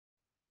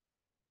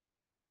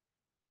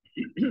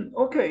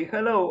Okay,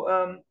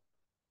 hello.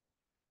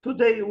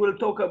 Today we'll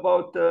talk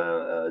about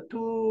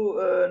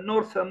two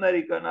North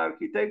American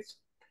architects.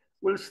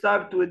 We'll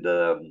start with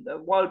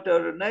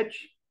Walter Netsch,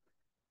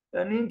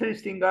 an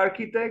interesting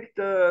architect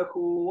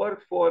who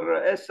worked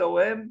for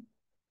SOM,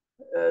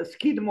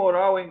 Skidmore,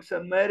 Owings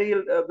and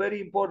Merrill, a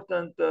very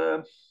important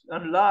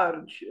and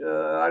large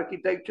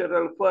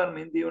architectural firm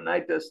in the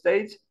United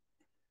States.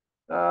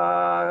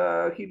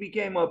 He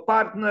became a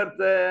partner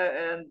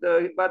there,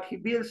 but he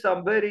built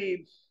some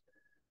very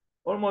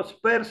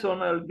almost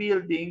personal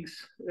buildings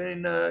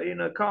in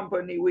a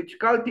company which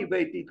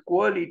cultivated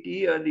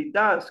quality, and it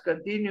does,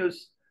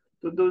 continues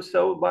to do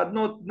so, but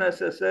not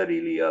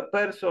necessarily a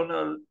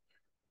personal,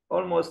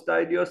 almost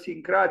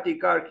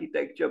idiosyncratic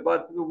architecture.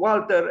 But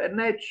Walter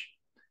Netsch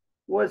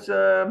was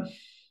a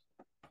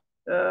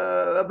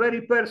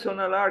very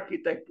personal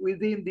architect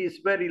within this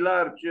very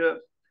large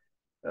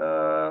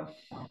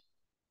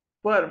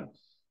firm,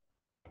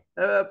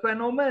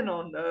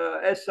 phenomenon,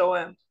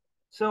 SOM.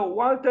 So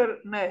Walter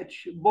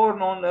Netsch,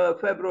 born on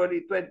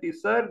February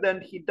 23rd,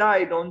 and he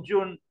died on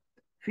June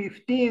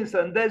 15th,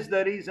 and that's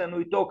the reason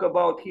we talk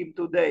about him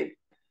today.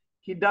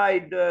 He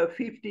died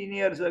 15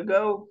 years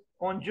ago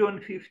on June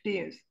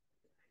 15th.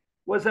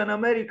 Was an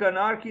American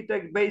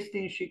architect based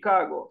in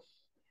Chicago.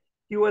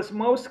 He was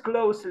most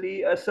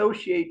closely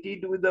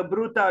associated with the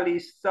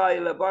brutalist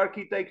style of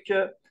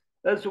architecture,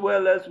 as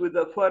well as with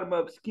the firm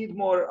of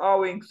Skidmore,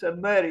 Owings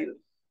and Merrill.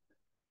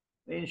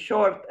 In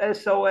short,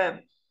 SOM.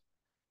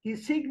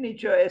 His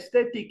signature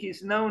aesthetic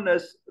is known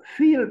as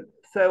field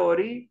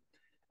theory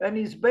and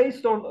is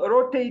based on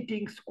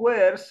rotating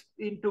squares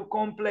into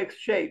complex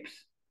shapes.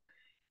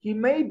 He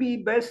may be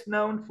best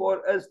known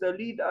for as the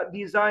lead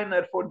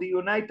designer for the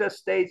United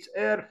States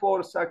Air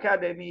Force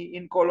Academy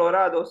in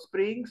Colorado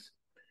Springs,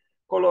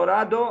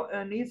 Colorado,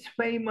 and its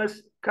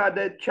famous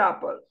Cadet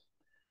Chapel.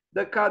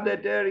 The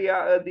Cadet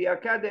area, the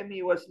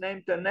Academy was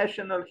named a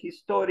National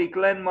Historic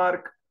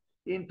Landmark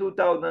in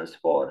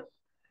 2004.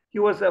 He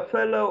was a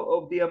fellow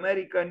of the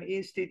American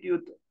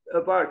Institute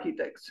of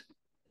Architects.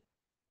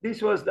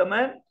 This was the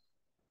man,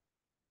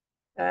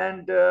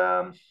 and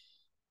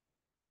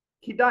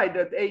he died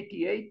at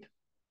 88.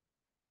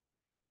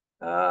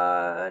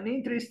 An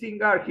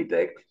interesting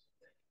architect.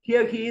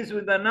 Here he is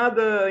with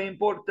another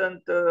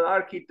important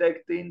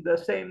architect in the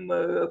same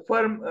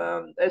firm,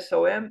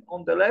 SOM,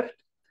 on the left,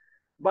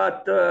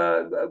 but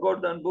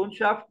Gordon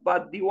Bunshaft.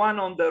 But the one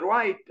on the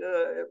right,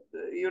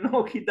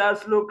 he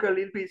does look a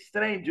little bit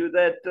strange with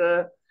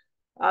that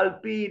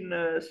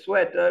alpine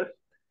sweater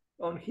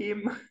on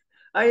him.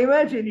 I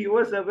imagine he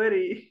was a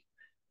very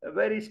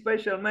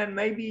special man,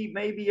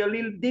 maybe a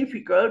little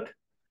difficult,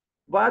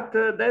 but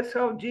that's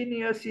how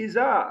geniuses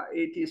are,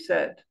 it is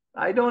said.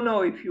 I don't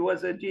know if he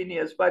was a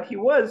genius, but he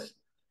was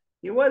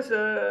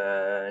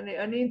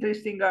an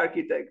interesting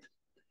architect.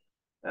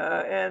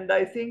 And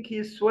I think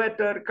his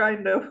sweater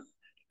kind of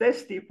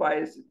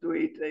testifies to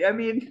it. I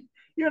mean,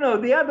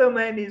 the other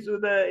man is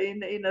with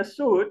in a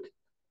suit,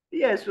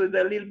 yes, with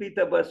a little bit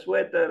of a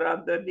sweater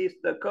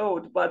underneath the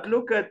coat. But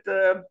look at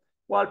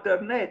Walter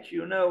Netsch,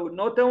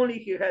 not only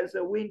he has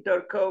a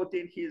winter coat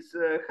in his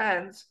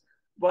hands,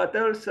 but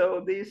also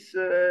this,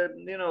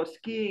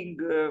 skiing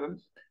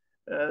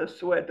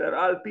sweater,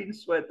 alpine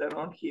sweater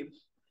on him.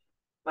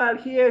 Well,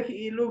 here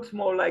he looks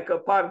more like a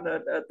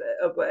partner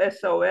of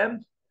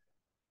SOM.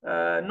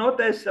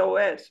 Not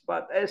SOS,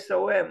 but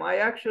SOM. I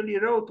actually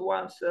wrote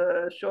once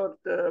a short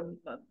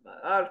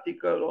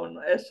article on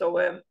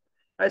SOM.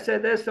 I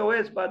said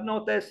SOS, but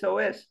not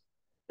SOS.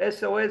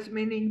 SOS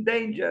meaning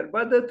danger.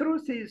 But the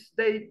truth is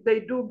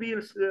they do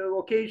build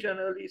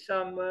occasionally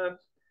some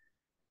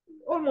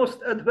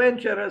almost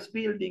adventurous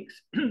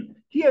buildings.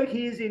 Here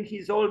he is in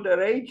his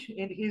older age,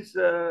 in his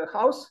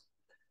house.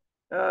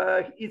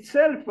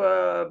 Itself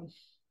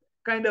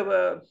kind of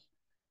a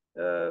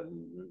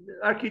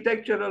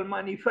architectural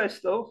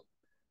manifesto,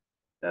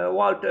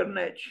 Walter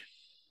Netsch.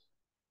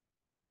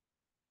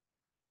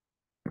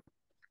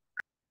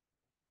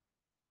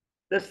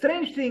 The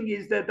strange thing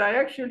is that I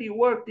actually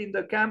worked in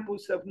the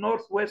campus of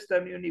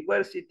Northwestern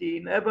University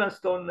in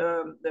Evanston,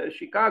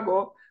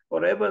 Chicago,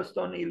 or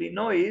Evanston,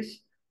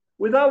 Illinois,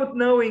 without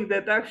knowing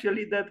that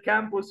actually that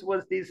campus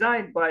was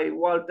designed by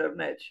Walter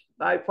Netsch.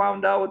 I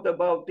found out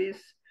about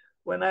this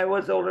when I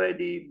was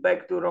already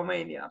back to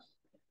Romania.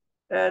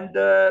 And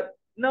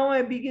now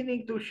I'm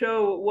beginning to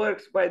show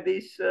works by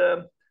this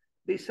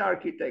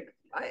architect.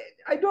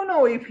 I don't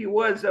know if he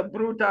was a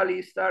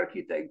brutalist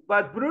architect,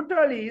 but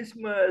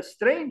brutalism,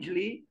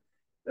 strangely,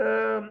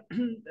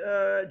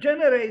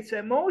 generates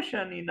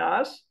emotion in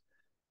us.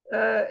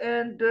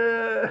 And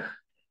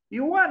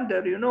you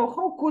wonder,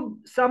 how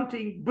could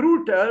something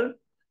brutal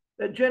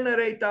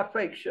generate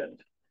affection?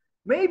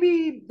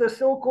 Maybe the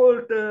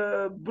so-called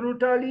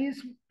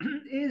brutalism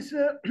is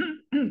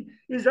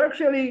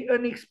actually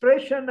an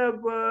expression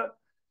of,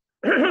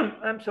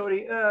 I'm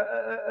sorry,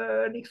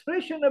 an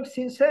expression of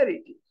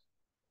sincerity.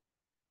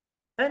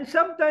 And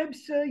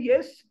sometimes,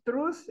 yes,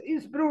 truth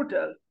is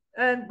brutal,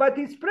 but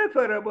it's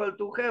preferable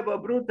to have a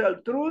brutal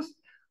truth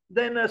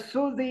than a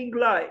soothing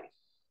lie.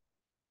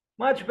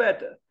 much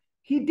better.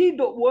 He did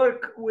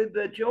work with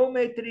the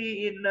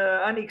geometry in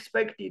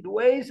unexpected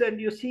ways, and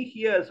you see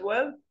here as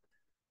well.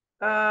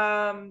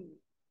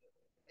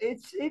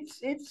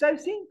 It's I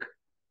think,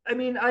 I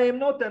mean, I am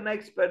not an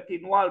expert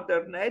in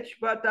Walter Netsch,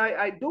 but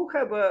I do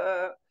have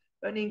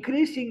an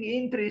increasing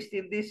interest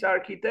in this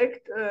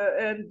architect,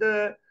 and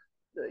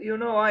you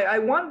know, I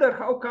wonder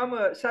how come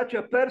such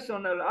a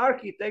personal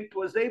architect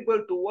was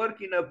able to work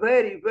in a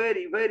very,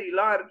 very, very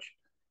large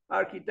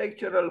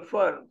architectural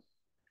firm.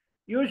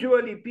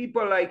 Usually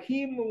people like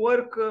him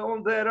work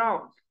on their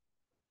own,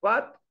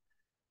 but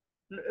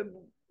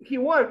he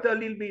worked a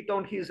little bit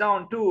on his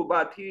own too,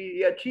 but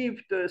he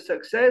achieved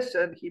success,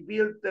 and he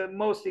built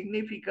most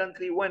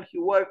significantly when he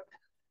worked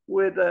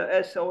with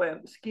SOM,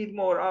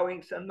 Skidmore,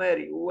 Owings and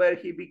Merrill, where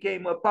he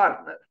became a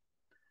partner.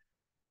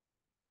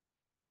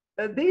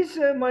 This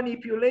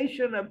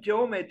manipulation of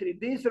geometry,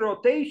 these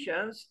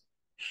rotations,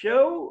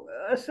 show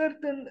a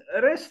certain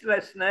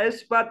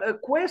restlessness, but a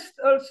quest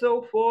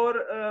also for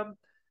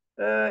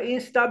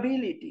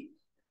instability,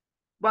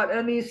 but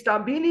an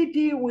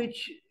instability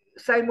which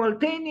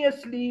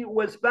simultaneously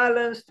was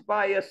balanced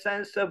by a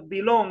sense of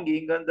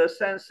belonging and a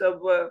sense of,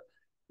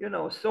 you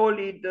know,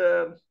 solid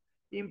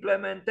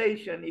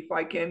implementation, if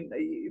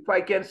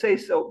I can say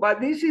so.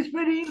 But this is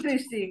very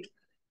interesting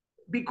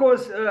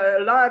because a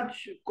large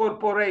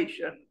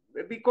corporation,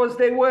 because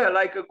they were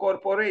like a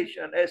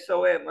corporation,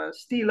 SOM,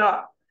 still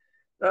are.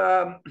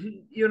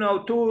 You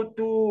know, to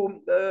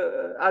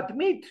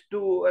admit,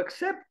 to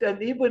accept,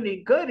 and even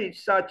encourage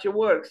such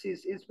works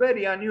is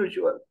very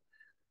unusual.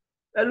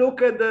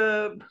 Look at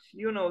the,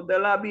 you know, the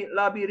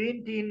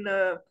labyrinthine,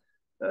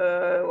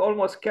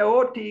 almost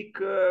chaotic,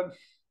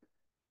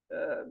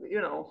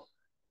 you know,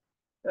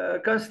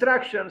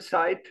 construction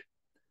site.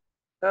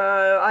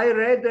 I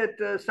read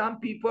that some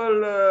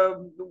people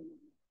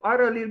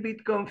are a little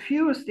bit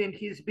confused in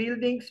his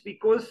buildings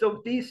because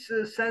of this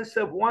sense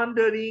of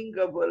wandering,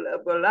 of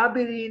a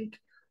labyrinth,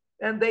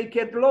 and they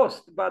get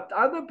lost. But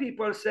other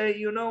people say,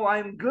 you know,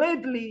 I'm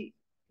gladly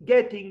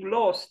getting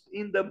lost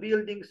in the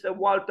buildings of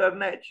Walter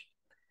Netsch.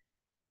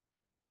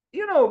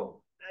 You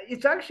know,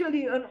 it's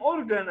actually an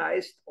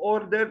organized,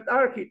 ordered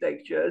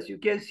architecture, as you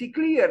can see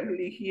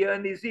clearly here,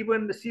 and is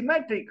even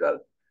symmetrical.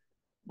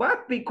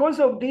 But because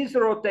of these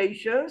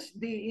rotations,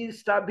 the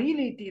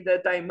instability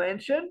that I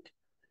mentioned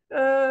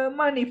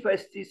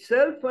manifests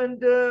itself,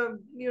 and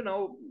you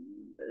know,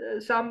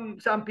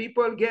 some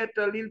people get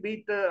a little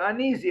bit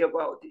uneasy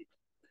about it.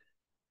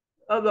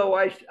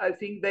 Otherwise, I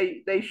think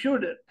they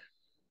shouldn't.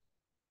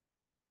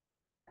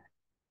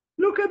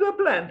 Look at the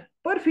plan,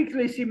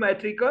 perfectly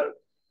symmetrical.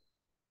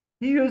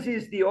 He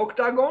uses the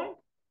octagon.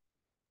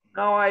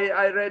 Now,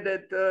 I read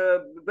that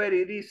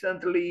very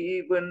recently,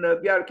 even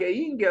Bjarke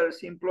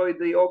Ingels employed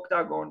the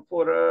octagon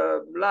for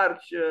a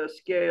large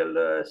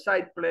scale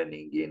site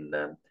planning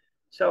in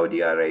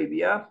Saudi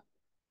Arabia.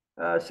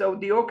 So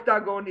the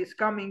octagon is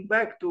coming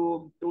back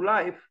to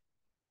life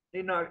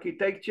in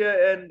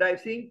architecture, and I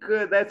think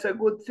that's a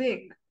good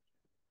thing,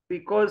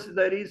 because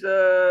there is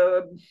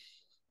a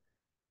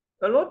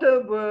lot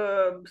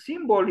of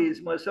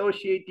symbolism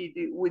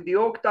associated with the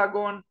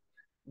octagon.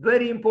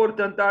 Very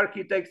important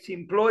architects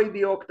employ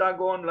the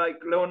octagon,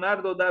 like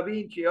Leonardo da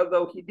Vinci,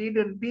 although he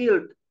didn't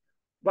build,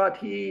 but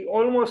he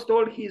almost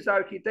all his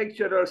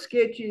architectural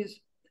sketches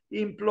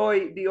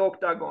employ the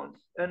octagon.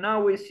 And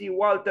now we see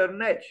Walter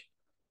Netsch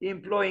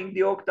employing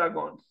the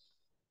octagon.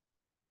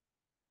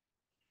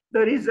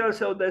 There is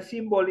also the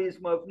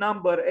symbolism of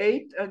number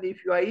 8, and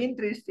if you are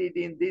interested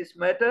in this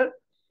matter,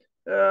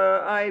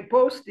 I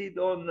posted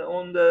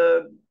on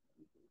the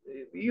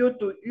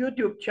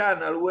YouTube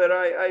channel where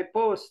I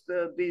post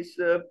these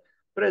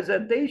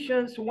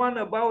presentations, one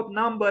about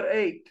number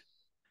 8,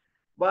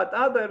 but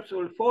others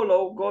will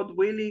follow, God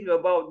willing,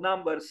 about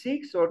number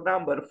 6 or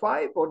number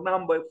 5 or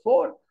number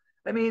 4.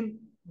 I mean,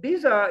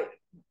 these are,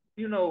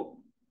 you know,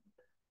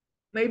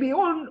 maybe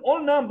all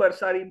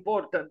numbers are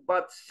important,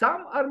 but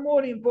some are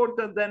more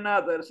important than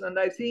others. And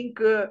I think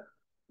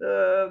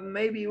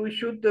maybe we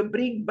should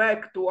bring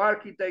back to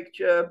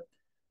architecture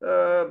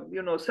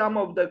you know, some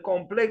of the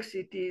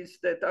complexities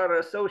that are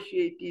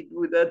associated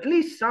with at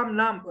least some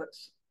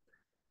numbers.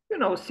 You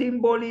know,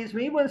 symbolism,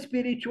 even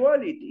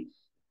spirituality,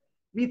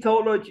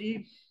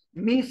 mythology,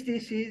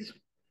 mysticism.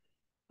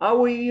 Are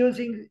we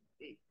using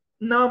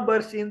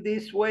numbers in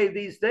this way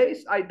these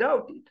days? I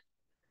doubt it.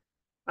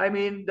 I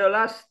mean, the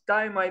last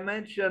time I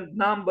mentioned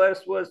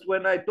numbers was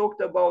when I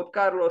talked about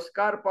Carlos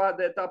Scarpa,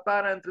 that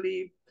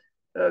apparently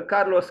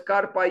Carlos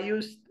Scarpa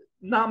used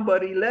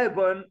number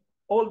 11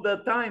 all the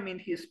time in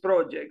his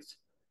projects.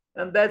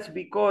 And that's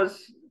because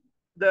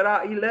there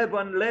are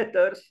 11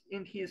 letters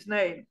in his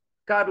name,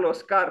 Carlos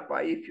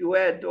Scarpa. If you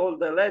add all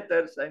the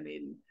letters, I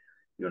mean,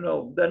 you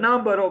know, the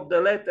number of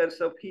the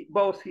letters of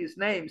both his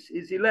names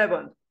is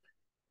 11.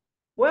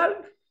 Well,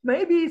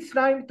 maybe it's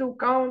time to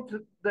count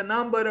the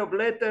number of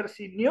letters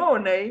in your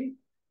name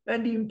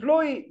and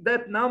employ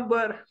that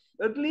number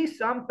at least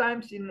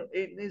sometimes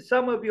in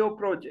some of your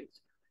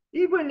projects.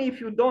 Even if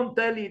you don't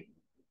tell it,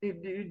 if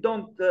you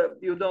don't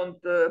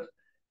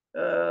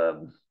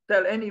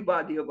tell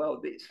anybody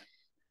about this.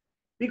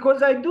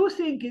 Because I do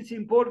think it's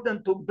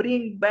important to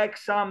bring back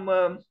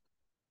some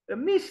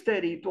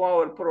mystery to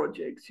our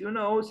projects,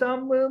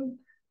 some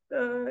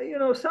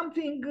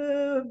something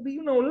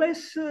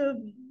less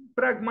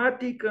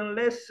pragmatic and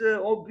less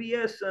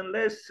obvious and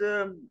less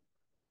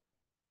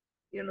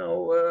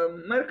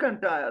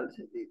mercantile.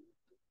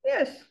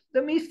 Yes,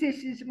 the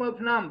mysticism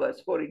of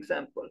numbers, for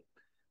example,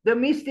 the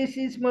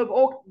mysticism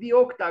of the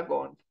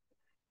octagon.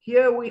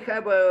 Here we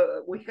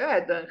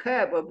had and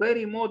have a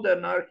very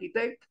modern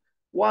architect,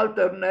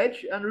 Walter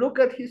Netsch, and look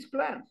at his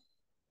plan.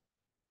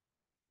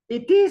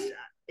 It is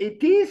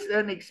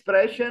an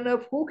expression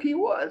of who he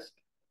was.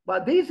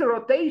 But these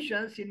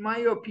rotations, in my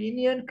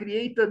opinion,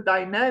 create a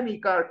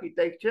dynamic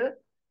architecture,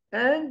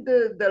 and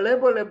the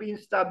level of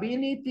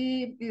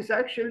instability is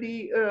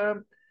actually,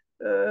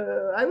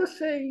 I would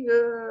say,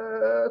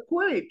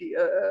 quality,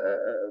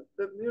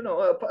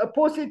 a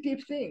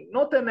positive thing,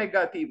 not a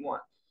negative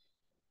one.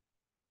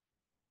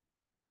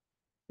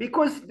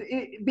 Because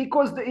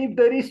if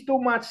there is too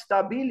much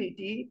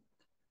stability,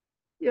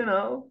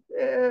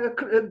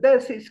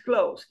 death is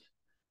closed.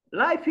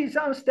 Life is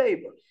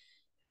unstable.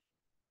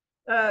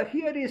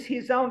 Here is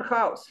his own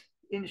house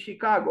in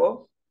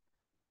Chicago,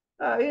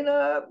 in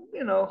a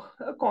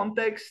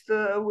context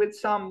with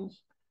some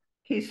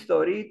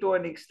history to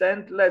an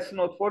extent. Let's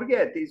not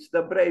forget, it's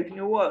the Brave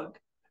New World.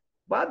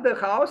 But the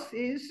house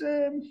is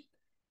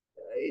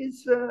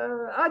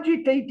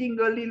agitating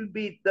a little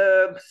bit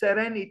the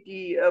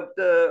serenity of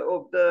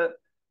the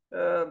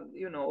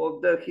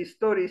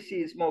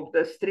historicism of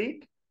the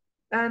street,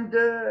 and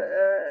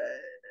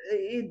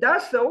it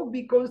does so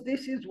because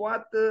this is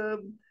what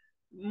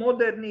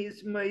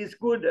modernism is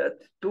good at,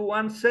 to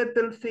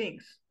unsettle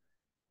things.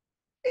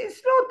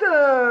 It's not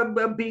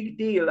a big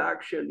deal,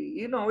 actually.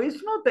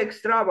 It's not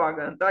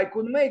extravagant. I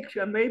could make,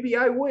 and maybe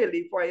I will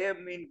if I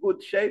am in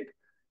good shape,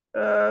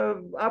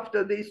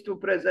 after these two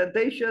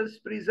presentations,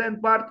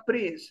 present Bart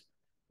Prince,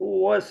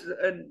 who is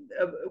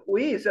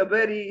a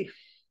very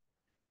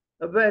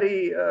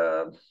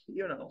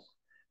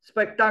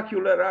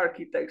spectacular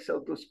architect, so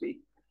to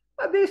speak.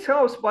 But this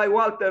house by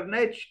Walter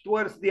Netsch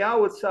towards the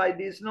outside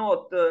is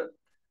not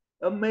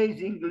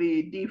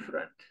amazingly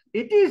different.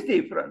 It is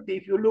different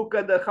if you look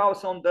at the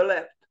house on the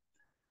left,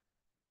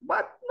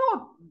 but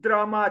not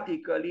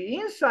dramatically.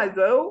 Inside,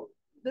 though,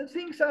 the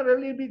things are a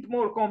little bit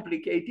more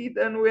complicated,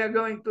 and we are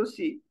going to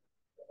see.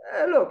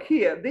 Look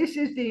here, this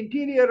is the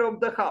interior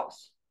of the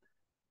house.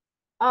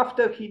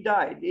 After he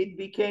died, it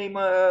became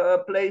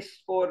a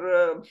place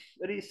for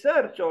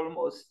research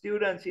almost.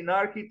 Students in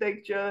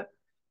architecture,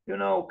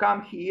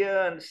 come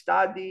here and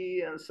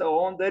study and so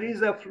on. There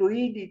is a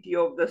fluidity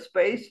of the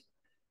space,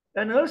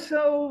 and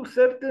also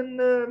certain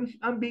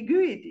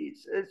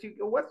ambiguities.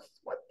 What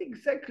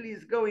exactly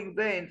is going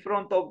there in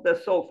front of the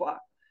sofa?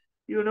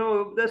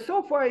 The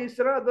sofa is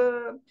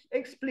rather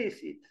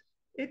explicit.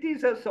 It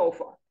is a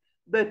sofa.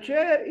 The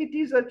chair, it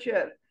is a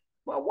chair.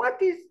 But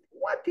what is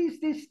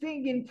this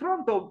thing in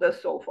front of the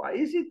sofa?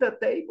 Is it a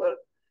table?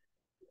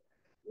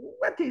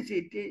 What is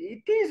it?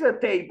 It is a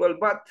table,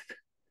 but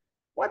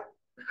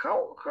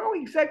how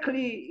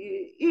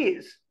exactly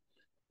is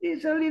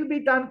a little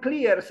bit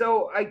unclear.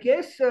 So I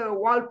guess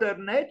Walter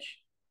Netsch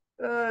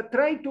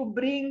tried to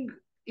bring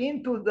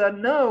into the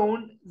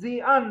known the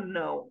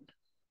unknown.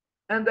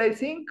 And I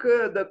think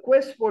the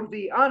quest for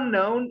the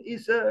unknown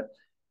is a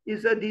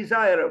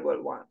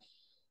desirable one.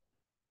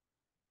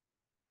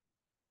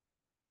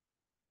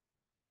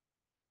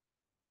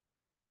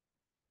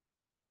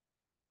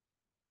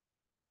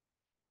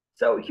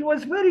 So he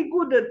was very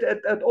good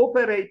at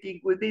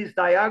operating with these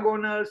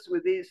diagonals,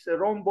 with these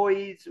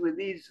rhomboids, with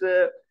these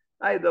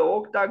either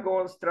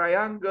octagons,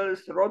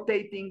 triangles,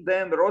 rotating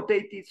them,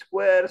 rotated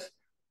squares.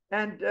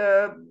 And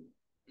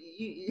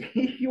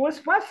he was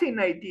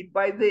fascinated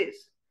by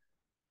this.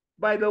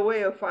 By the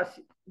way of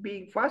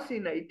being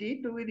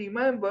fascinated, we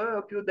remember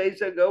a few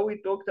days ago we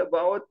talked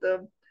about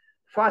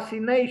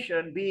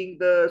fascination being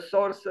the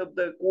source of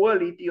the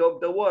quality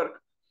of the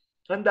work.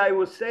 And I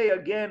will say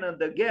again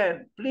and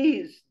again,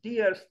 please,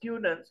 dear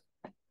students,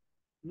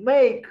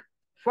 make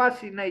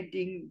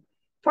fascinating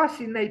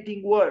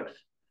works,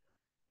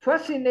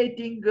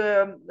 fascinating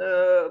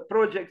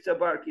projects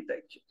of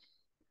architecture.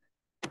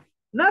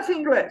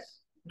 Nothing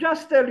less.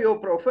 Just tell your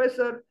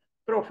professor,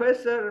 I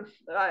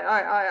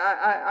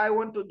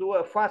want to do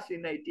a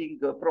fascinating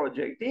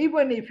project.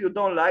 Even if you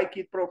don't like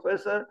it,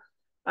 professor,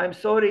 I'm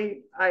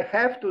sorry, I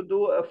have to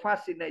do a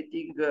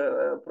fascinating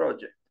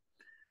project.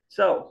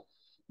 So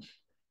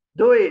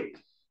do it.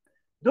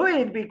 Do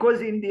it,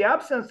 because in the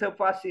absence of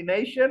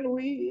fascination,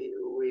 we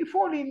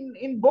fall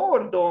in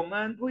boredom,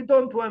 and we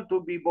don't want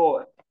to be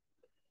bored.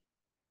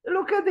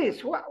 Look at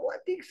this.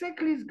 What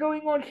exactly is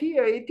going on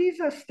here? It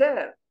is a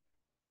stair,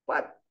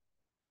 but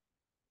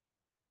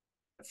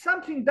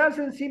something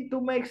doesn't seem to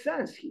make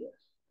sense here.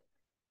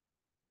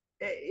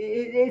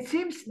 It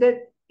seems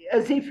that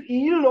as if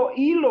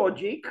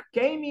illogic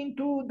came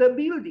into the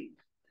building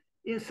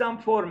in some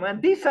form.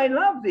 And this, I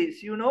love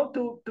this,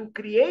 to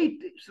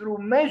create through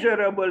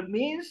measurable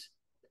means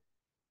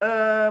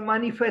a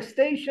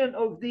manifestation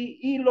of the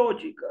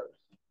illogical.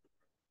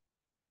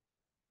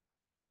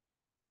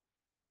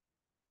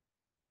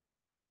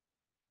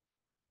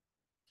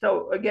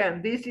 So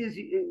again,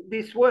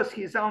 this was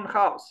his own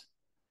house.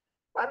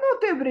 But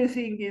not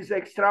everything is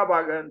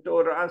extravagant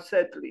or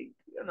unsettling,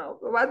 you know.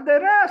 But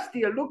there are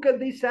still, look at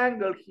this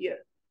angle here.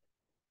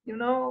 You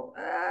know,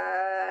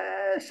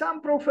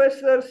 some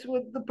professors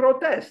would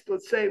protest,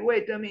 would say,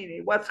 wait a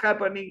minute, what's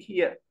happening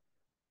here?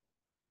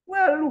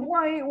 Well,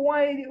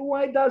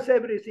 why does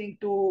everything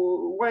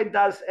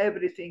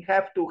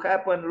have to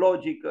happen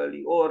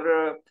logically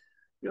or,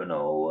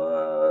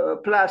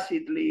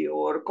 placidly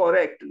or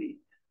correctly?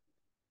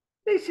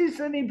 This is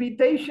an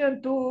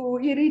invitation to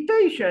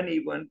irritation,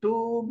 even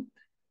to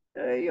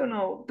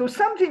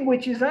something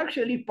which is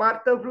actually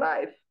part of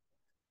life,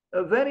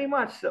 very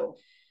much so.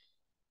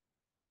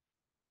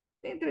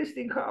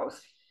 Interesting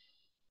house.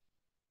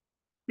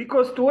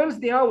 Because towards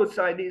the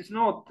outside is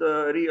not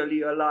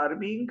really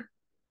alarming,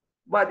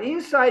 but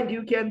inside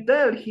you can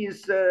tell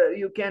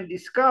you can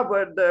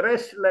discover the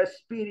restless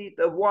spirit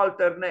of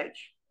Walter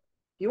Netsch.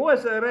 He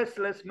was a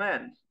restless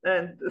man,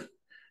 and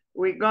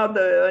we got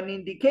an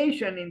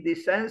indication in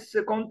this sense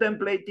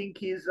contemplating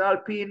his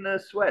alpine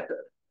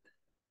sweater.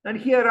 And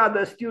here are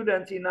the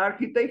students in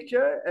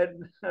architecture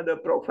and a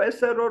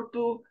professor or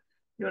two,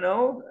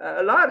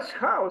 a large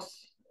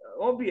house,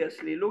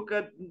 obviously. Look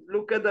at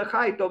the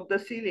height of the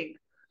ceiling.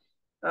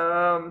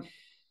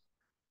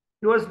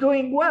 He was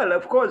doing well,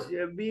 of course.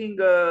 Being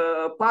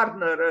a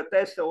partner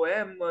at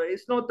SOM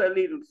is not a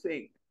little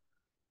thing.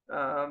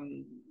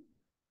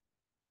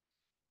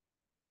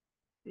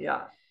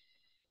 Yeah.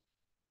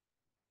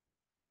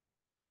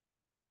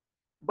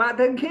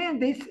 But again,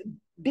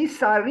 this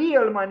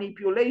surreal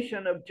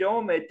manipulation of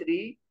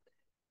geometry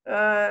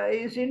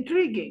is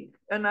intriguing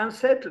and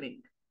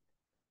unsettling.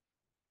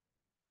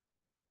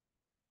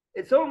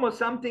 It's almost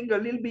something a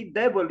little bit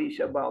devilish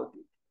about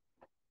it.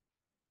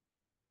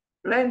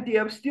 Plenty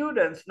of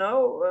students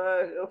now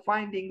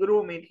finding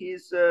room in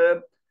his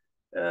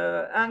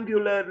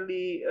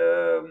angularly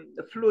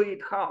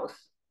fluid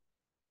house.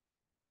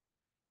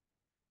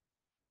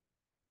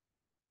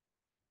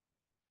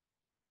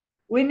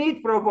 We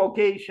need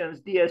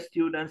provocations, dear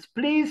students.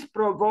 Please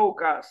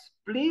provoke us.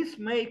 Please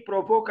make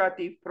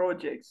provocative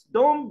projects.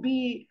 Don't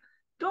be,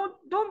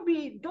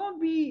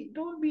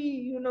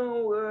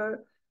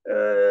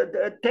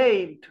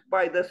 tamed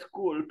by the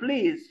school.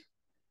 Please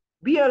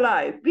be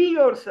alive. Be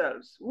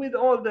yourselves with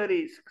all the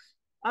risks.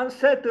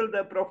 Unsettle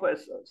the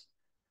professors.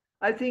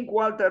 I think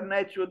Walter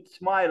Netsch would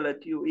smile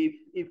at you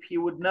if he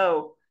would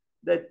know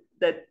that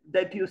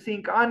you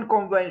think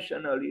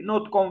unconventionally,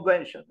 not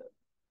conventionally.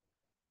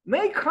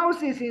 Make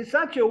houses in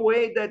such a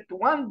way that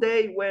one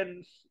day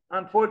when,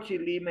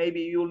 unfortunately,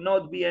 maybe you'll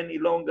not be any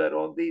longer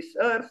on this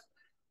earth,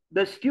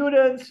 the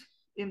students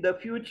in the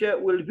future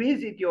will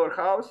visit your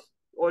house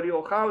or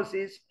your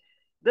houses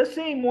the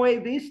same way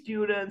these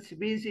students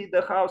visit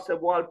the house of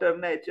Walter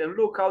Netsch and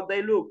look how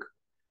they look.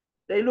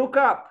 They look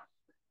up.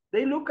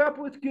 They look up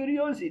with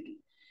curiosity.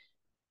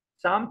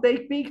 Some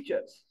take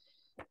pictures.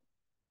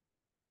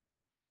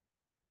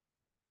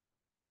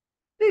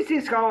 This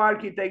is how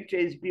architecture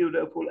is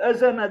beautiful,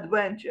 as an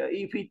adventure.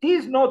 If it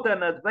is not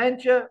an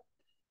adventure,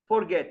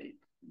 forget it.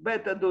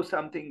 Better do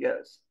something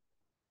else.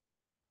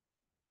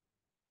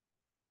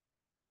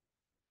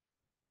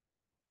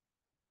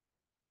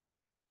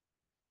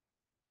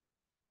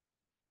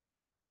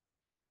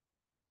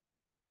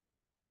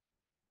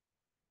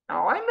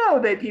 Now I know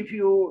that if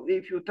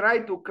you try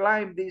to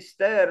climb these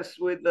stairs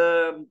with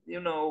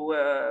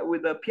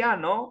with a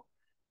piano,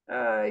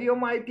 you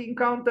might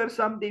encounter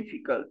some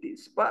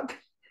difficulties. But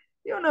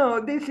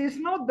this is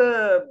not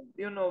the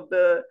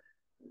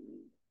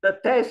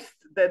test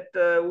that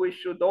we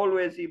should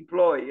always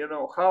employ.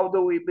 How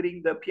do we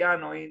bring the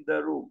piano in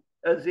the room,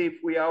 as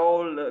if we are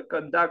all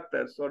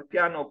conductors or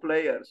piano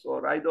players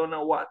or I don't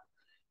know what.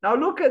 Now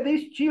look at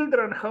this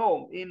children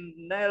home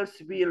in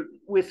Nelsville,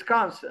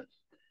 Wisconsin.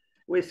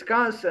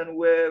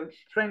 Where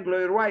Frank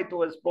Lloyd Wright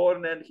was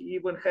born, and he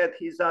even had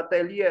his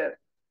atelier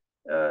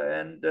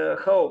and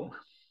home,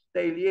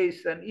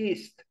 Ateliers and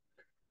East.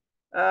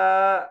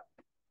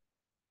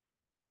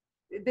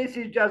 This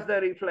is just the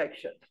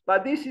reflection,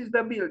 but this is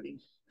the building.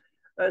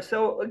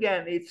 So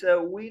again, it's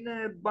a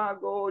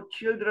Winnebago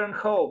children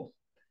home.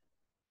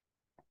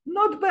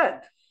 Not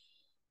bad.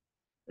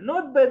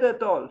 Not bad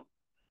at all.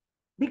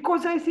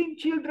 Because I think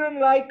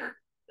children like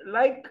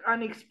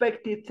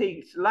unexpected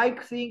things,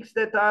 like things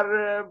that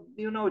are,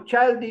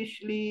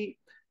 childishly,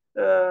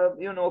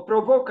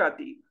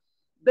 provocative.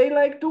 They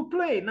like to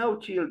play, no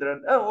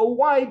children. Oh,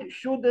 why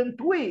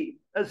shouldn't we,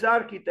 as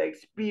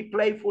architects, be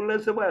playful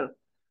as well?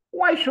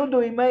 Why should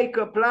we make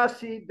a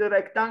placid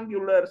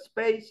rectangular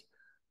space,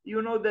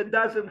 that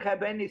doesn't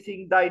have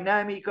anything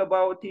dynamic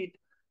about it,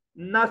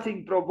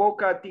 nothing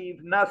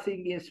provocative,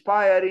 nothing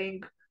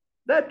inspiring?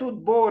 That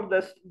would bore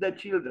the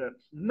children.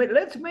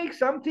 Let's make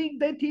something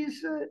that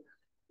is,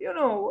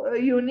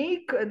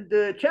 unique and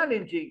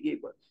challenging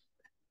even.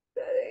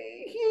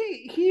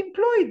 He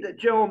employed the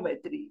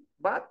geometry.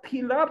 but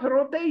he loved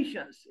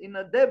rotations in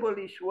a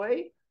devilish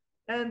way,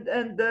 and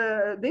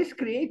this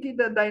created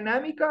a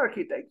dynamic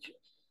architecture.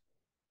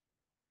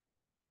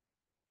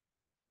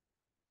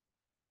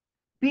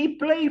 Be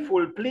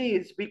playful,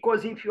 please,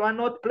 because if you are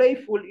not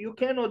playful, you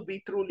cannot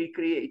be truly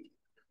creative.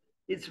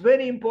 It's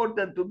very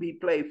important to be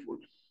playful,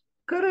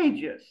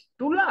 courageous,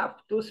 to laugh,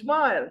 to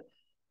smile,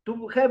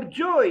 to have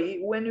joy.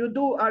 When you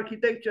do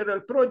architectural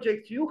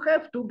projects, you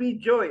have to be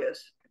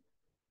joyous.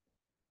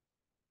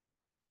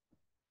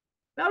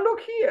 Now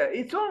look here,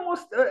 it's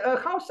almost a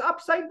house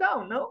upside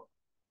down, no?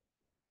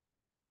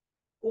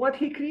 What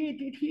he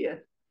created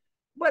here.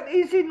 But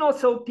is it not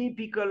so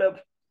typical of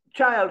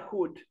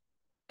childhood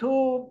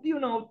to,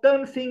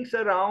 turn things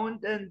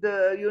around and,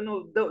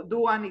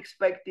 do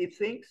unexpected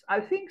things? I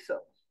think so.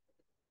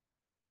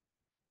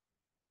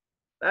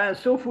 And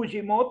so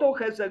Fujimoto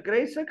has a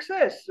great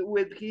success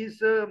with his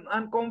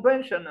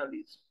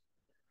unconventionalism.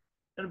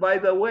 And by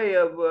the way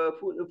of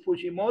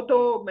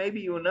Fujimoto, maybe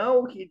you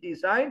know, he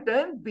designed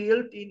and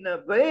built in a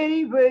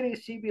very, very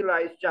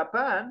civilized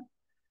Japan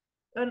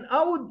an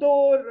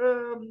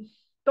outdoor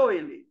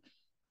toilet,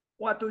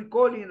 what we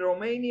call in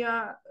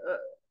Romania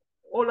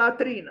o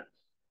latrina.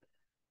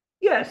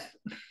 Yes,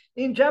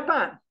 in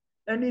Japan.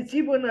 And it's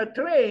even a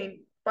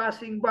train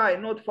passing by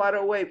not far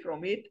away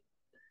from it.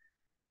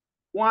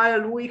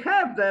 While we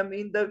have them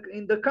in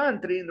the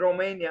country, in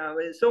Romania,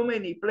 in so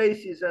many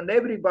places, and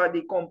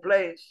everybody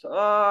complains,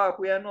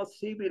 we are not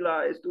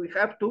civilized. We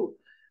have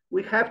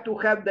to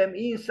have them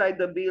inside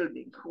the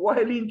building.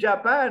 While in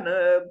Japan,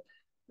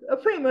 a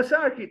famous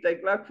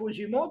architect like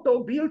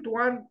Fujimoto built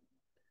one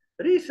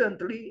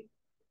recently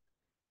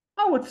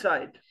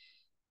outside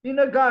in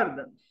a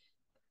garden.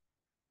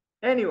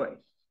 Anyway,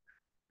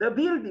 the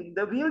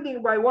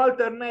building by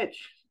Walter Netsch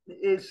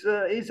is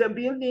a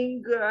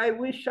building I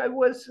wish I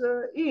was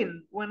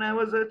in when I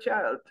was a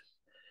child,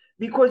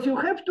 because you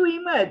have to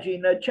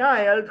imagine a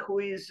child who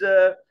is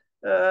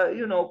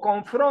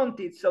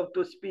confronted, so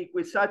to speak,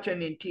 with such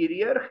an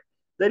interior.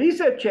 There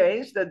is a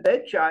chance that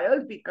that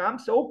child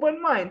becomes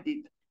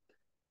open-minded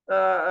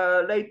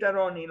later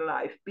on in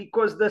life,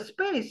 because the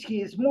space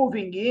he is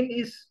moving in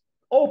is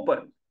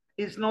open,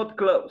 is not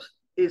closed,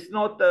 is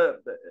not a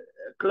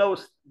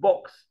closed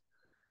box.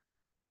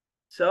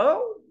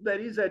 So there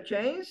is a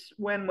chance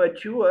when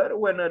mature,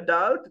 when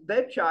adult,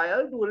 that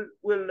child will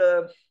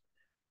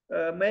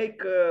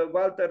make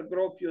Walter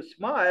Gropius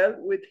smile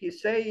with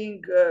his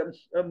saying,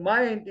 a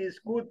mind is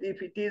good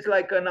if it is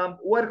like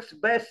works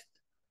best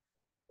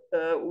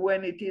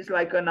when it is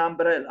like an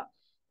umbrella,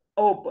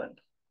 open.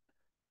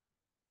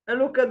 And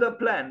look at the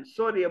plan.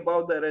 Sorry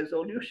about the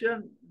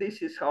resolution.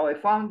 This is how I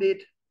found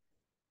it.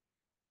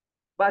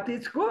 But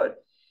it's good.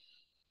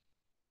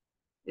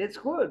 It's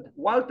good.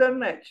 Walter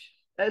Netsch,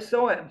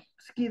 SOM,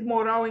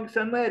 Skidmore, Owings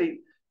and Merrill.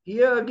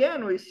 Here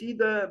again, we see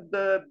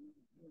the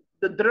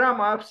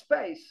drama of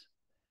space.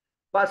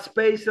 But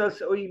space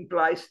also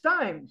implies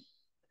time,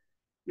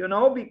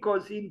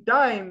 because in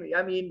time,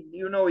 I mean,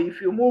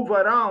 if you move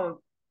around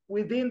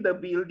within the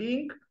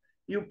building,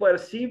 you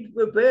perceive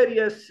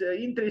various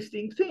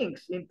interesting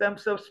things in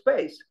terms of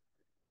space.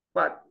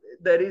 But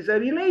there is a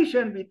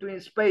relation between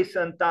space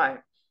and time.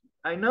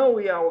 I know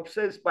we are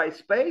obsessed by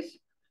space,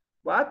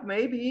 but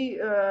maybe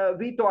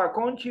Vito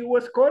Acconci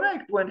was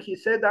correct when he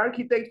said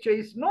architecture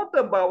is not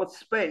about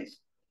space,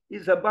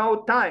 it's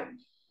about time.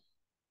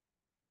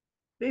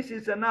 This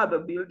is another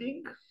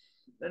building,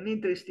 an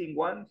interesting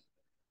one.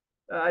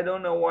 I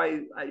don't know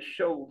why I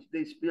show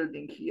this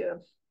building here.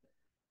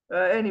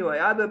 Anyway,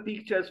 other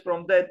pictures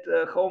from that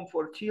home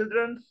for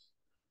children.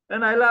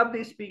 And I love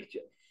this picture.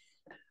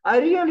 I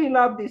really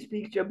love this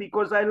picture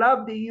because I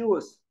love the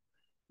youth.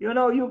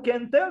 You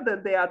can tell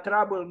that they are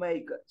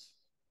troublemakers.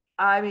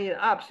 I mean,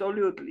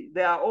 absolutely.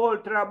 They are all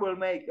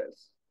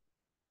troublemakers,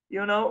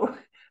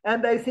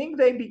 and I think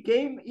they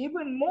became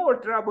even more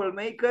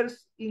troublemakers,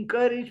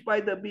 encouraged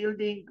by the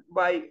building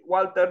by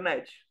Walter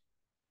Netsch.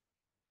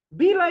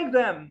 Be like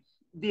them,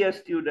 dear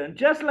student,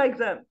 just like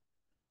them.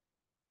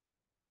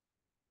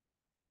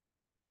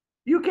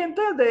 You can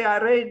tell they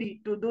are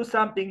ready to do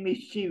something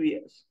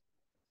mischievous.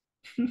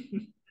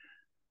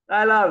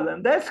 I love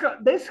them.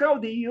 That's how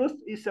the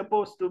youth is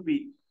supposed to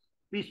be.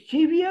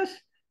 Mischievous,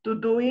 to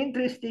do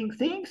interesting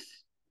things,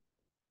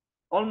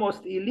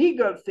 almost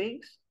illegal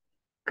things,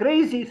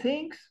 crazy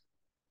things,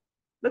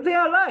 but they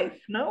are life,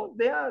 no?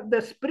 They are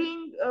the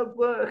spring of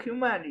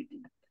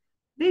humanity.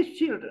 These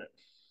children.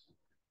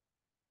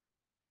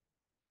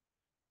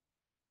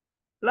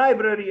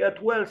 Library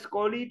at Wells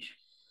College,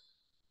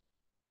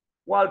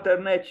 Walter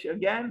Netsch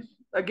again.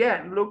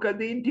 Again, look at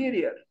the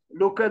interior.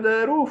 Look at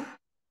the roof.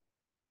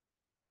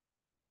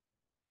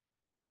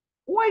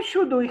 Why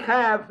should we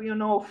have,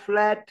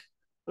 flat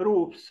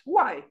roofs?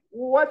 Why?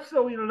 What's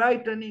so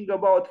enlightening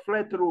about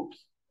flat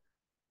roofs?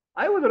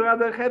 I would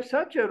rather have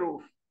such a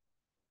roof,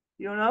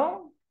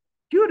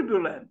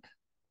 turbulent.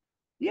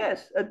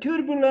 Yes, a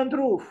turbulent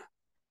roof.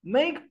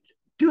 Make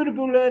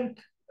turbulent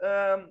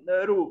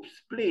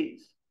roofs,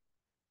 please.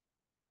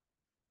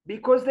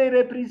 Because they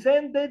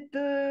represent that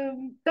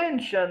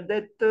tension,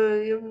 that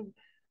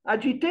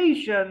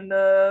agitation,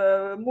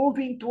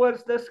 moving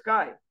towards the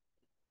sky.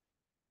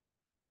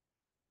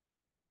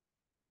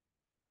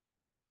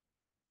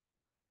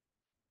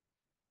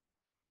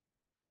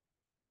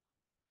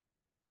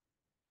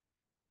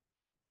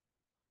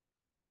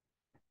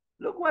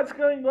 Look what's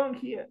going on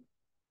here.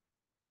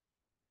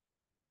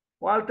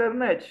 Walter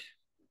Netsch.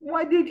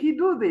 Why did he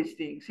do these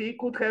things? He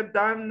could have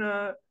done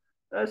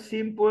a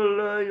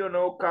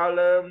simple,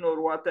 column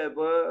or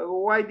whatever.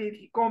 Why did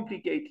he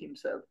complicate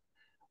himself?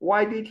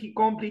 Why did he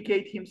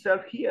complicate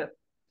himself here?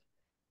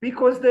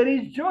 Because there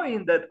is joy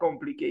in that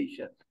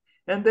complication,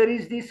 and there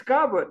is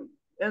discovery,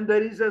 and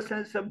there is a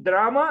sense of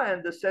drama,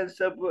 and the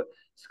sense of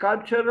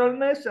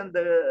sculpturalness, and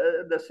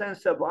the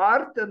sense of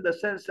art, and the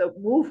sense of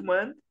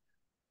movement,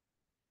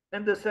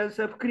 and the sense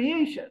of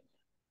creation.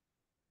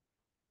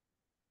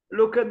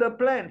 Look at the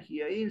plan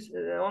here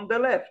on the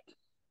left.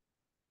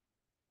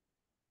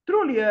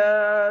 Truly,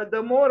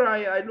 the more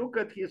I look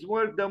at his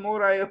work, the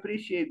more I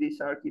appreciate this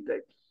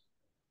architect,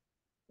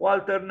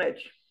 Walter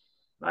Netsch.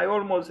 I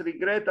almost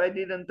regret I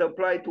didn't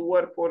apply to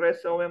work for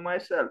SOM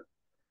myself.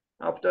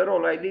 After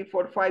all, I lived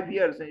for 5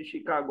 years in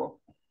Chicago.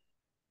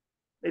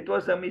 It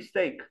was a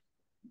mistake.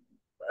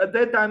 At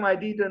that time, I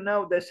didn't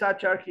know that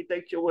such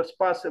architecture was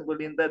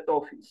possible in that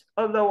office,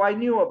 although I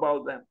knew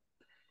about them.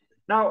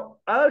 Now,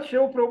 I'll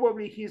show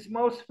probably his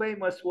most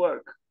famous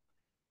work.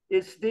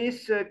 It's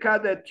this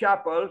cadet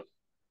chapel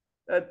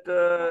at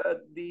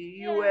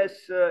the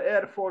US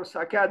Air Force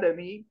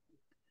Academy,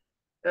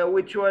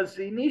 which was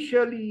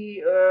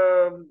initially,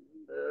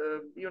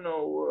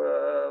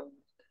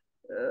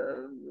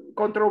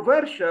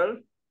 controversial,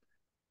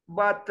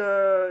 but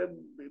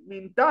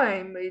in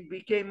time it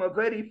became a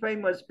very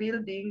famous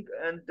building,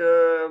 and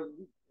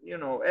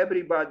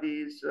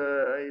everybody is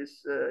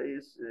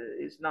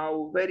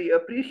now very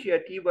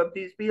appreciative of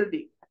this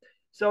building.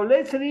 So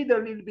let's read a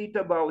little bit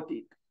about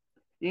it.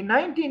 In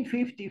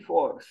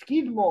 1954,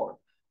 Skidmore,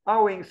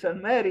 Owings,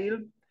 and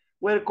Merrill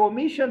were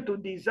commissioned to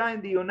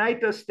design the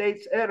United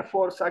States Air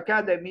Force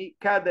Academy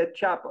Cadet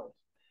Chapel.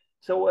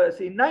 So it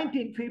was in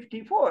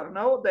 1954,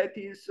 no, that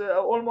is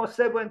almost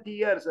 70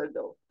 years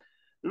ago.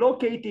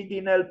 Located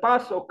in El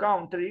Paso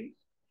County,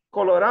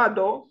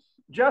 Colorado,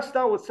 just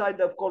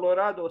outside of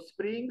Colorado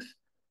Springs,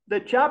 the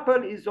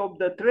chapel is of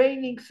the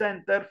training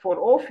center for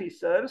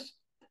officers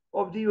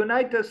of the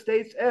United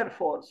States Air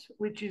Force,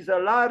 which is a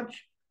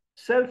large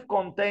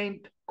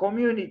self-contained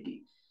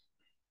community.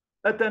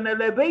 At an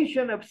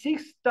elevation of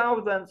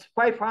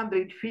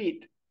 6,500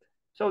 feet,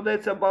 so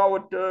that's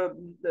about a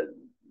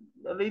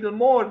little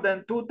more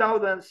than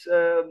 2,000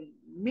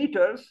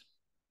 meters,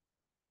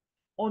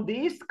 on the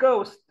East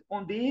Coast,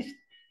 on the East,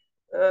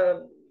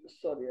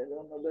 sorry, I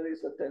don't know, there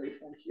is a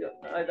telephone here.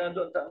 I don't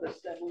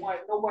understand why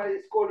nobody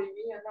is calling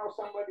me and now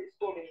somebody is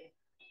calling me.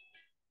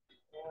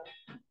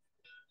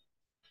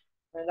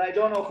 And I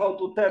don't know how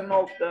to turn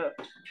off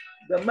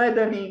the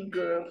maddening,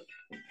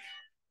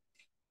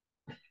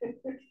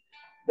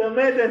 the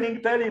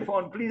maddening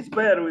telephone. Please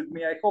bear with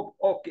me. I hope,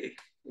 okay,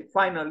 it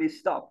finally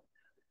stopped.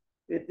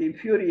 It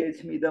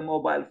infuriates me, the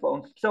mobile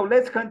phone. So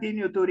let's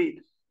continue to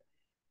read.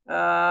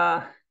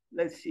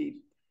 Let's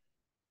see.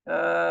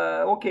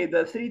 Okay,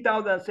 the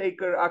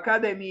 3,000-acre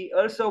academy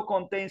also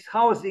contains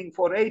housing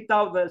for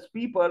 8,000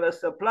 people, a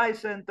supply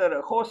center,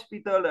 a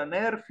hospital, an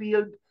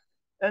airfield,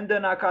 and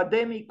an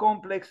academic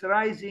complex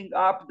rising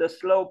up the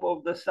slope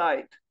of the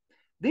site.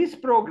 This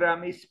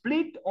program is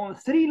split on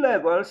 3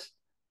 levels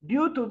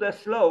due to the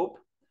slope,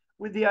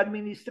 with the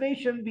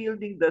administration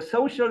building, the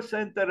social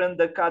center, and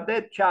the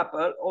cadet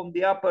chapel on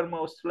the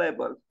uppermost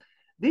level.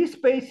 These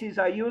spaces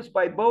are used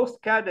by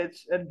both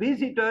cadets and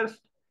visitors,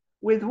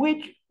 with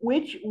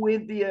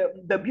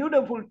the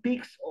beautiful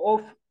peaks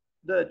of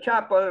the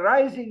chapel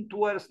rising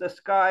towards the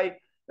sky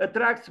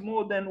attracts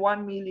more than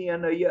 1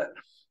 million a year.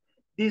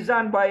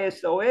 Designed by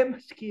SOM,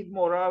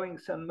 Skidmore,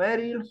 Owings, and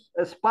Merrill,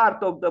 as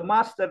part of the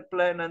master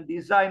plan and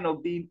design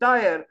of the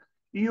entire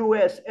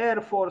US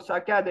Air Force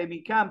Academy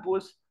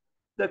campus,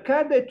 the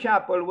Cadet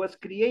Chapel was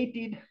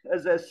created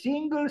as a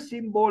single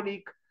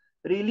symbolic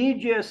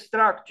religious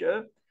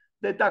structure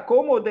that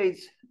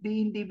accommodates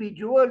the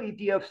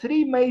individuality of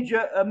 3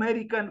 major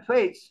American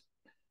faiths,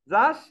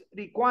 thus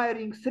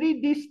requiring 3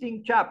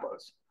 distinct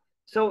chapels.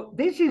 So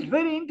this is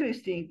very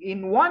interesting.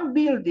 In one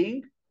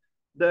building,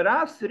 there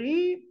are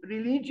 3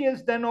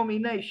 religious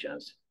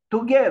denominations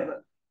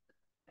together.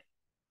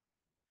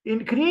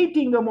 In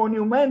creating a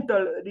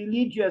monumental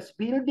religious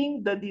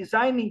building, the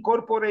design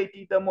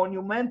incorporated a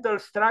monumental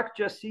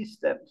structure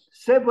system.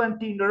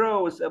 17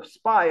 rows of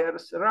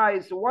spires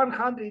rise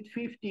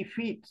 150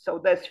 feet, so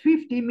that's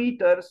 50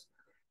 meters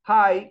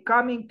high,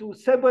 coming to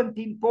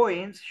 17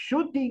 points,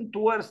 shooting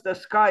towards the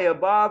sky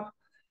above,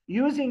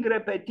 using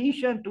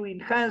repetition to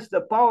enhance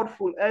the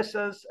powerful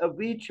essence of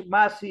each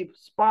massive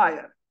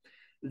spire.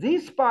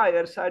 These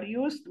spires are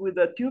used with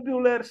a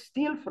tubular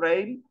steel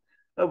frame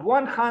of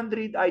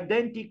 100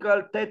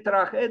 identical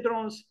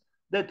tetrahedrons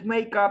that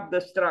make up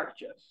the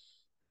structure.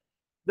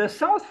 The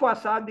south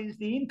facade is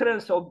the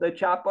entrance of the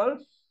chapel.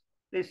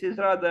 This is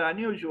rather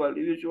unusual.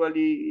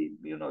 Usually,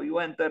 you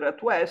enter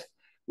at west,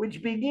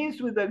 which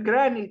begins with a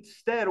granite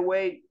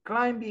stairway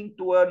climbing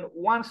to a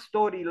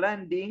one-story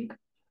landing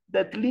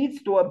that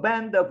leads to a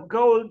band of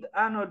gold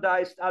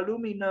anodized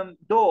aluminum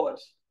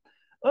doors.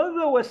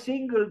 Although a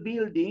single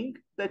building,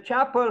 the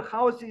chapel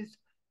houses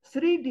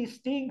three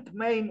distinct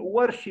main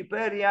worship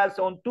areas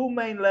on two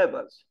main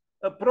levels: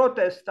 a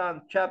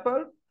Protestant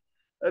chapel,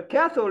 a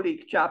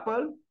Catholic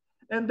chapel,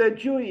 and a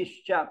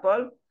Jewish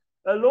chapel,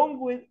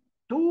 along with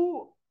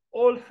two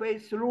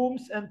all-faith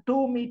rooms and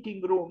two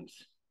meeting rooms.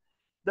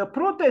 The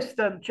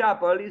Protestant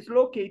chapel is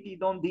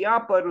located on the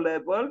upper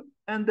level,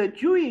 and the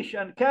Jewish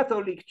and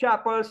Catholic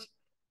chapels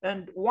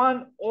and one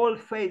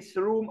all-faith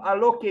room are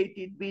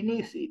located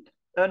beneath it.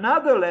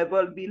 Another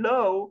level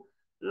below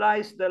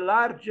lies the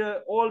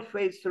larger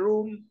all-faith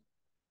room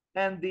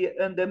and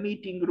the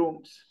meeting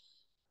rooms.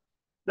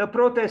 The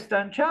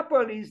Protestant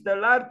chapel is the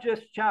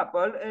largest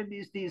chapel and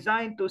is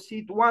designed to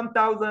seat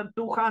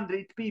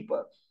 1,200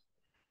 people.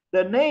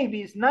 The nave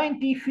is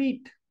 90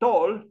 feet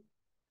tall,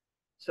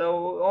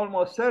 so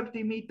almost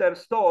 30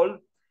 meters tall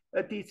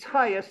at its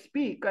highest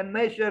peak, and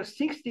measures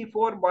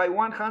 64 by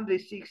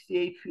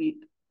 168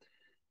 feet.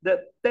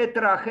 The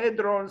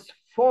tetrahedrons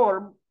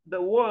form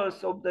the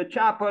walls of the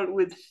chapel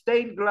with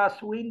stained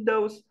glass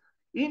windows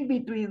in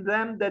between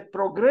them that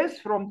progress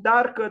from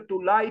darker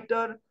to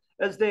lighter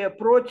as they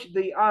approach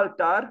the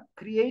altar,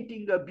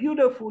 creating a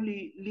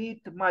beautifully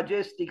lit,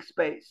 majestic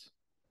space.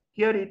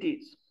 Here it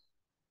is.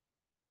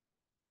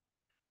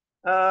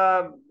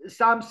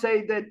 Some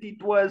say that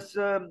it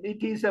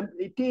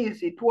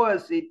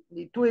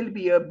will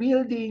be a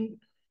building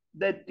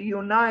that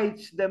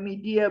unites the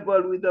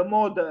medieval with the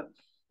modern.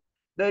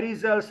 There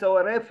is also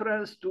a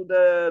reference to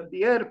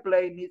the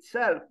airplane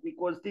itself,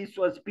 because this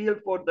was built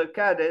for the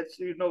cadets,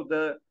 you know,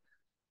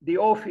 the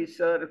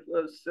officer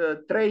was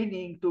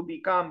training to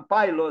become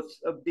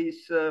pilots of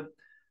this,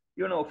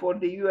 you know, for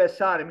the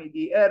US Army,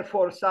 the Air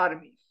Force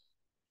Army.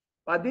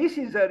 But this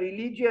is a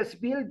religious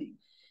building.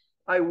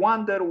 I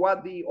wonder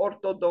what the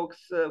Orthodox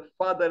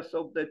fathers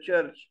of the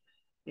church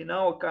in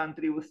our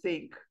country would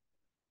think,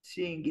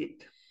 seeing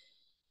it.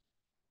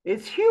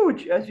 It's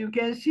huge, as you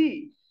can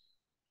see.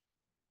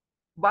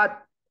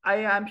 But I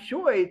am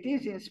sure it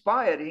is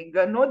inspiring,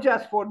 not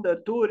just for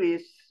the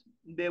tourists,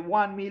 the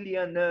 1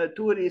 million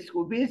tourists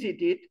who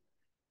visit it,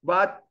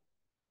 but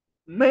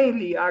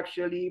mainly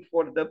actually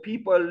for the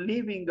people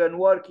living and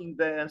working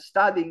there and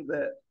studying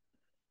there.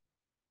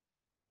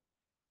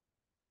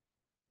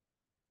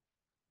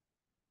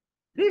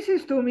 This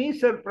is to me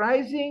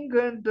surprising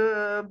and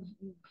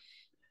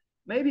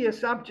maybe a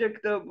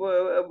subject of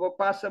a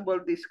possible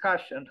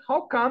discussion.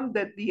 How come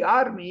that the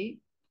army,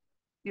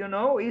 you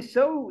know, is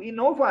so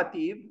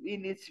innovative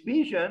in its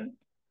vision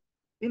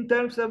in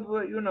terms of,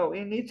 you know,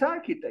 in its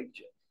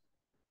architecture?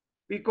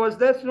 Because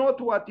that's not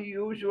what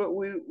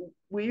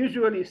we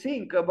usually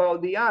think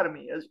about the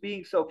army, as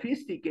being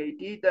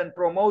sophisticated and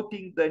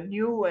promoting the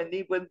new and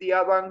even the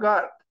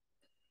avant-garde.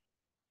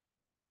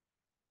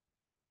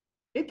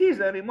 It is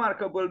a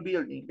remarkable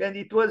building, and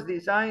it was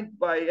designed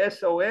by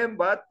SOM,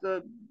 but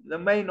the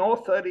main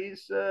author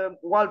is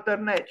Walter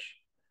Netsch,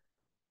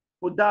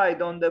 who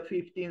died on the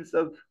 15th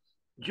of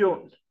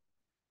June.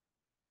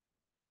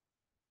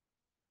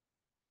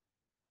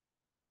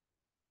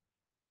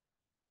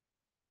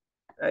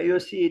 You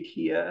see it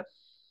here.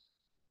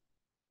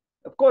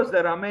 Of course,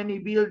 there are many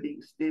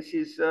buildings. This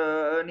is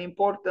an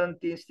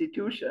important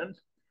institution,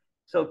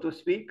 so to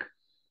speak.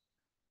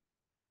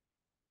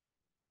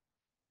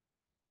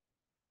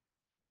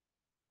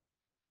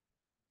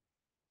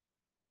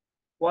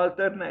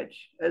 Walter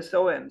Netsch,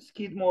 SOM,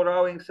 Skidmore,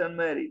 Owings and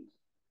Merrill.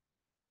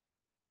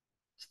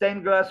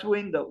 Stained glass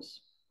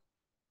windows.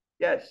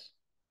 Yes,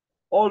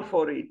 all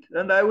for it.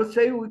 And I would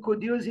say we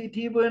could use it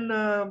even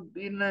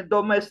in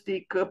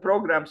domestic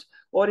programs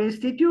or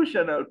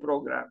institutional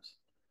programs.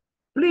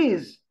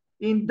 Please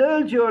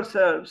indulge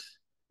yourselves.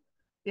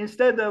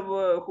 Instead of,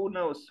 who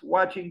knows,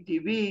 watching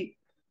TV,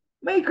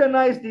 make a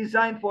nice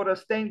design for a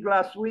stained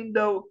glass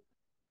window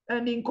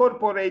and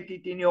incorporate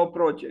it in your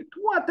project,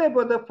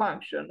 whatever the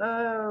function,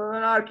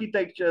 an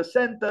architecture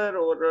center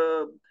or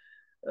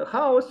a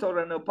house or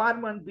an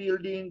apartment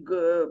building.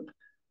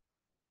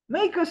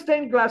 Make a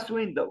stained glass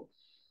window.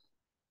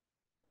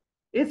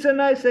 It's a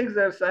nice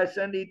exercise,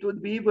 and it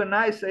would be even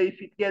nicer if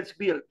it gets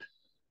built.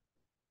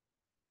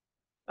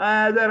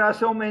 There are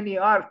so many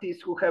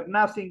artists who have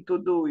nothing to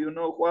do, you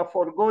know, who are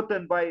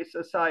forgotten by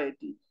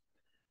society.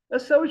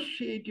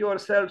 Associate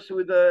yourselves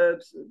with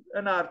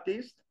an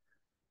artist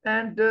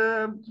and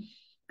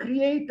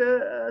create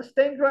a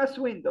stained glass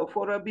window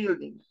for a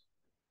building.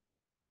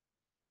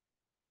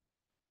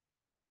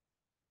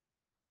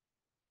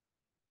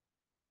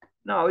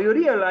 Now, you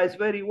realize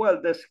very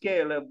well the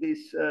scale of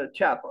this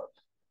chapel.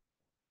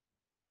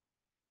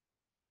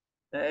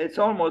 It's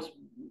almost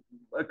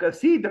a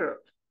cathedral.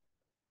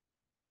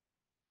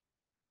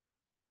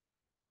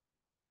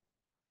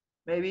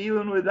 Maybe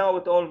even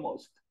without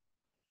almost.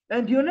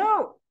 And you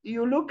know,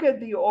 you look at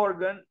the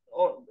organ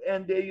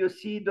and you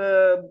see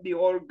the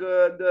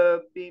organ,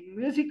 the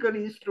musical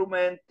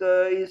instrument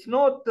is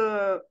not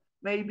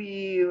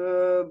maybe,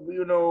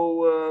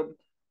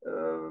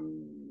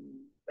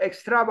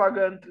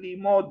 extravagantly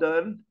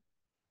modern.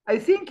 I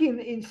think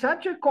in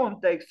such a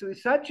context, with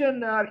such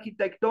an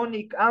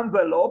architectonic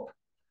envelope,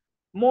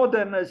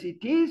 modern as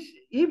it is,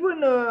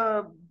 even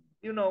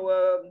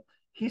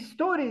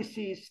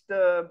historicist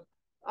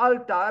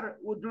altar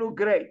would look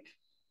great.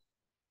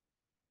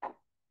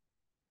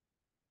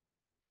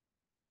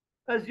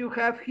 As you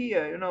have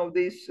here,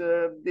 these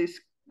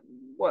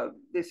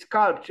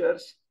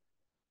sculptures,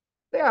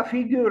 they are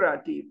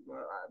figurative,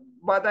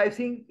 but I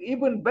think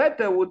even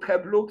better would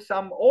have looked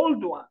some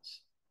old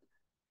ones.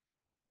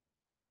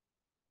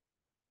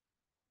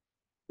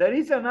 There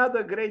is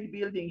another great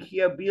building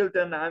here built,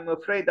 and I'm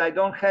afraid I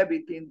don't have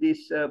it in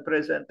this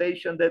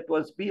presentation, that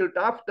was built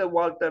after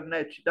Walter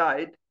Netsch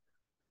died.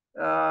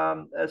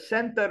 A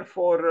center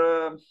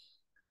for,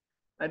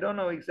 I don't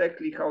know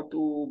exactly how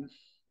to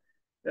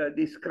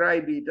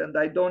describe it, and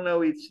I don't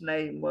know its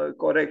name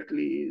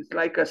correctly. It's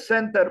like a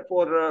center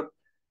for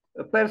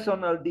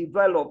personal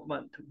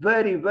development,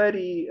 very,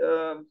 very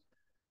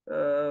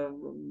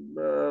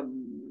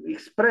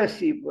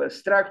expressive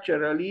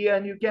structurally,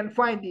 and you can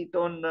find it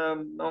on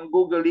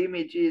Google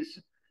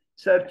Images,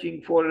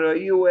 searching for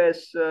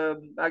US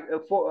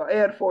for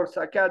Air Force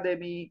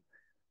Academy,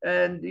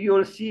 and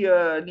you'll see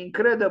an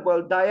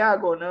incredible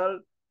diagonal,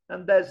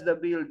 and that's the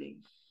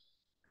building.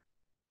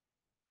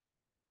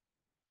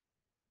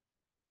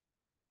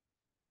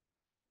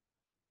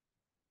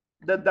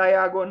 The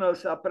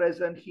diagonals are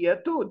present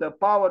here too, the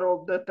power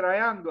of the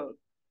triangle.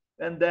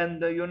 And then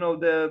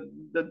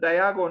the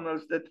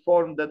diagonals that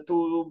form the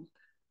two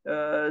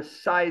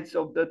sides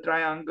of the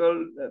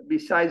triangle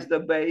besides the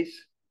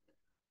base.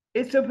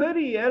 It's a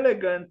very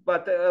elegant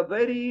but a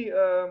very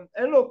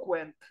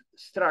eloquent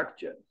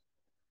structure.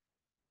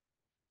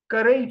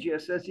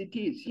 Courageous as it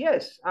is.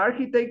 Yes,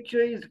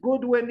 architecture is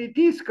good when it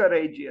is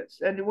courageous,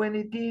 and when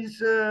it is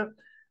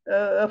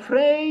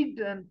afraid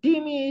and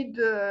timid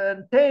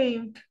and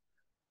tamed,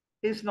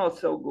 it's not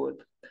so good.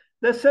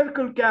 The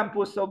Circle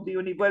campus of the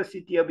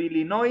University of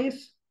Illinois.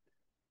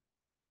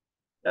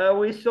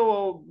 We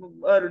saw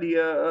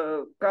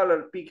earlier a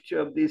color picture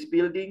of this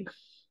building.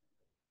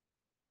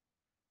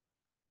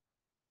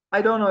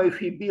 I don't know if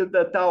he built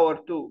the tower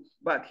too,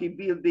 but he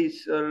built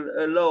this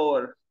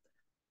lower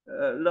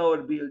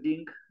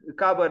building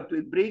covered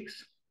with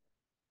bricks.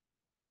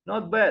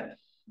 Not bad.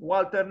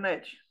 Walter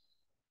Netsch.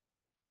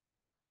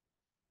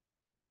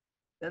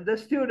 And the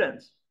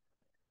students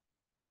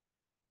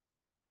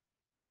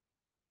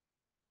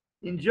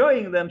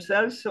enjoying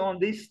themselves on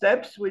these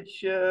steps,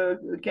 which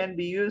can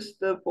be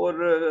used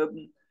for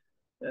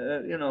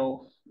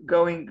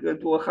going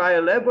to a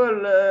higher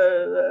level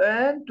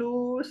and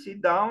to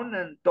sit down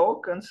and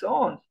talk and so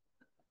on.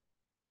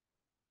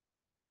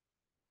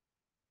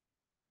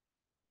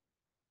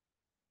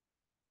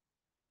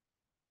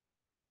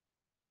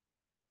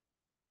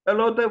 A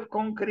lot of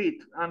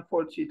concrete,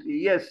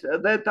 unfortunately. Yes,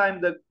 at that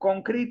time the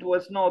concrete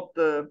was not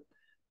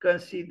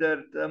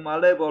considered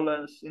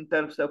malevolence in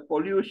terms of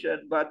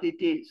pollution, but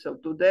it is. So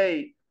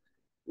today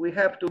we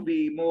have to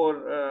be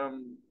more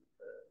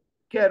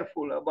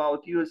careful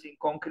about using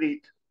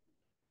concrete.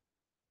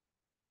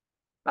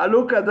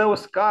 Look at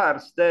those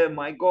cars there,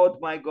 my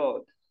God, my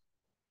God.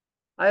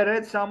 I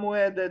read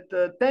somewhere that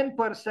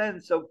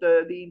 10% of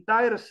the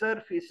entire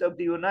surface of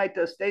the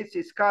United States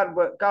is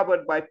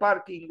covered by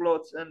parking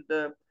lots and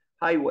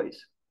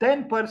highways.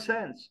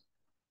 10%.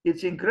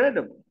 It's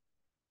incredible.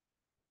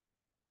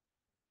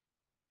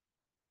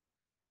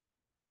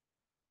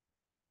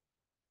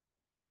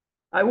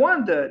 I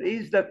wonder,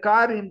 is the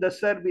car in the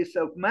service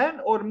of man,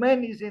 or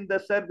man is in the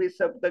service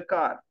of the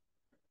car?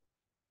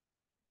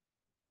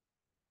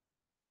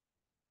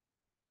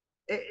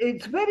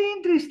 It's very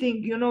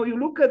interesting. You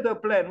look at the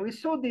plan. We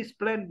saw this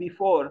plan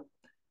before,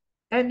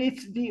 and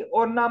it's the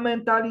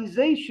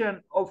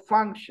ornamentalization of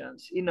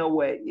functions in a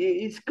way.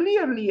 It's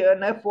clearly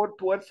an effort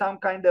towards some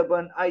kind of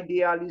an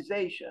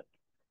idealization,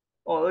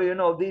 or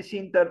this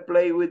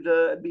interplay with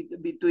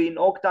between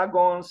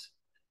octagons.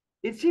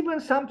 It's even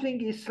something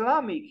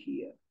Islamic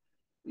here,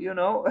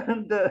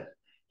 and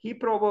he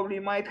probably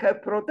might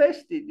have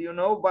protested,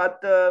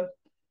 but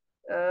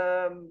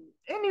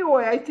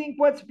anyway, I think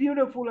what's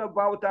beautiful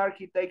about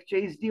architecture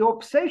is the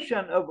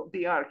obsession of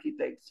the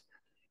architects.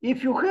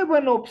 If you have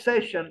an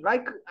obsession,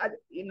 like,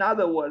 in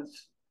other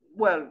words,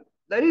 well,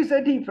 there is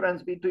a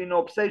difference between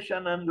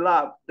obsession and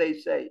love, they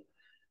say.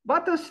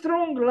 But a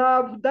strong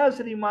love does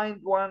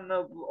remind one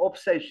of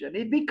obsession.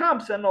 It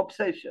becomes an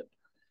obsession.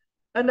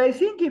 And I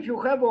think if you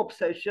have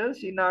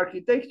obsessions in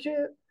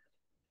architecture,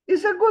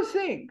 it's a good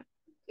thing.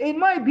 It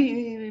might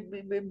be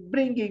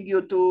bringing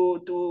you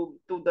to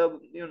the,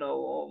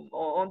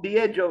 on the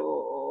edge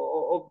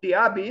of the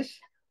abyss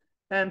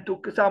and to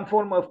some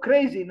form of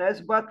craziness,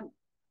 but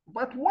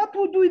what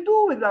would we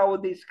do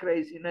without this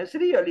craziness?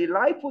 Really,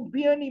 life would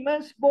be an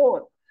immense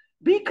bore.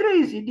 Be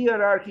crazy,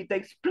 dear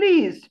architects.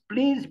 Please,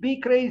 please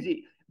be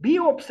crazy. Be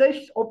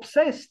obsessed.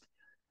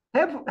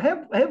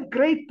 Have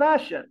great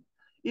passion.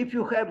 If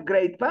you have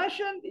great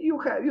passion, you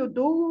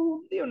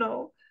do,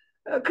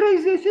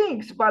 crazy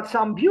things, but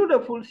some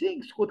beautiful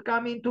things could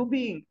come into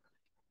being.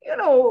 You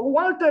know,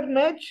 Walter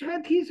Netsch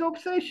had his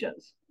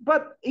obsessions,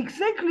 but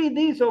exactly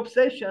these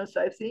obsessions,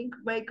 I think,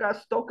 make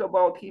us talk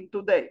about him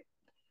today.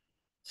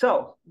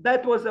 So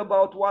that was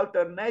about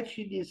Walter Netsch.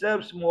 He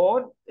deserves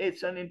more.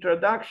 It's an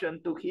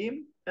introduction to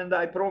him, and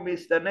I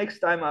promise the next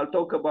time I'll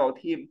talk about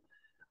him,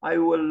 I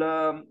will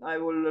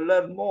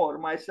learn more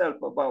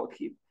myself about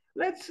him.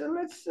 Let's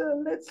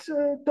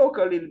talk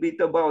a little bit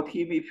about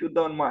him, if you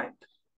don't mind.